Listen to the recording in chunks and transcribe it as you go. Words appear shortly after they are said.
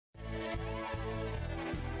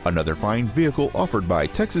Another fine vehicle offered by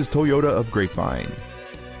Texas Toyota of Grapevine.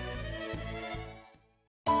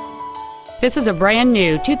 This is a brand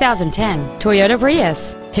new 2010 Toyota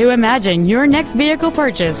Prius. Who imagined your next vehicle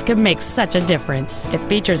purchase could make such a difference? It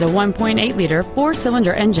features a 1.8-liter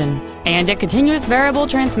four-cylinder engine and a continuous variable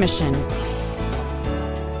transmission.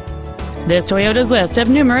 This Toyota's list of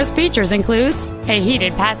numerous features includes a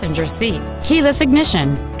heated passenger seat, keyless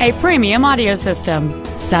ignition, a premium audio system,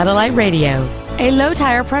 satellite radio, a low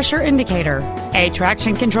tire pressure indicator, a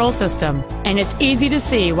traction control system, and it's easy to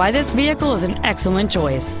see why this vehicle is an excellent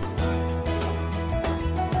choice.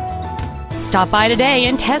 Stop by today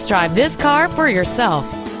and test drive this car for yourself.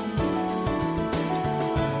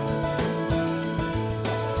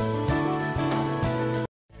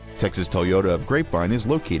 Texas Toyota of Grapevine is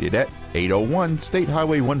located at 801 State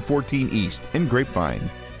Highway 114 East in Grapevine.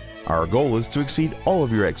 Our goal is to exceed all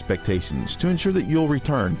of your expectations to ensure that you'll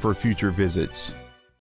return for future visits.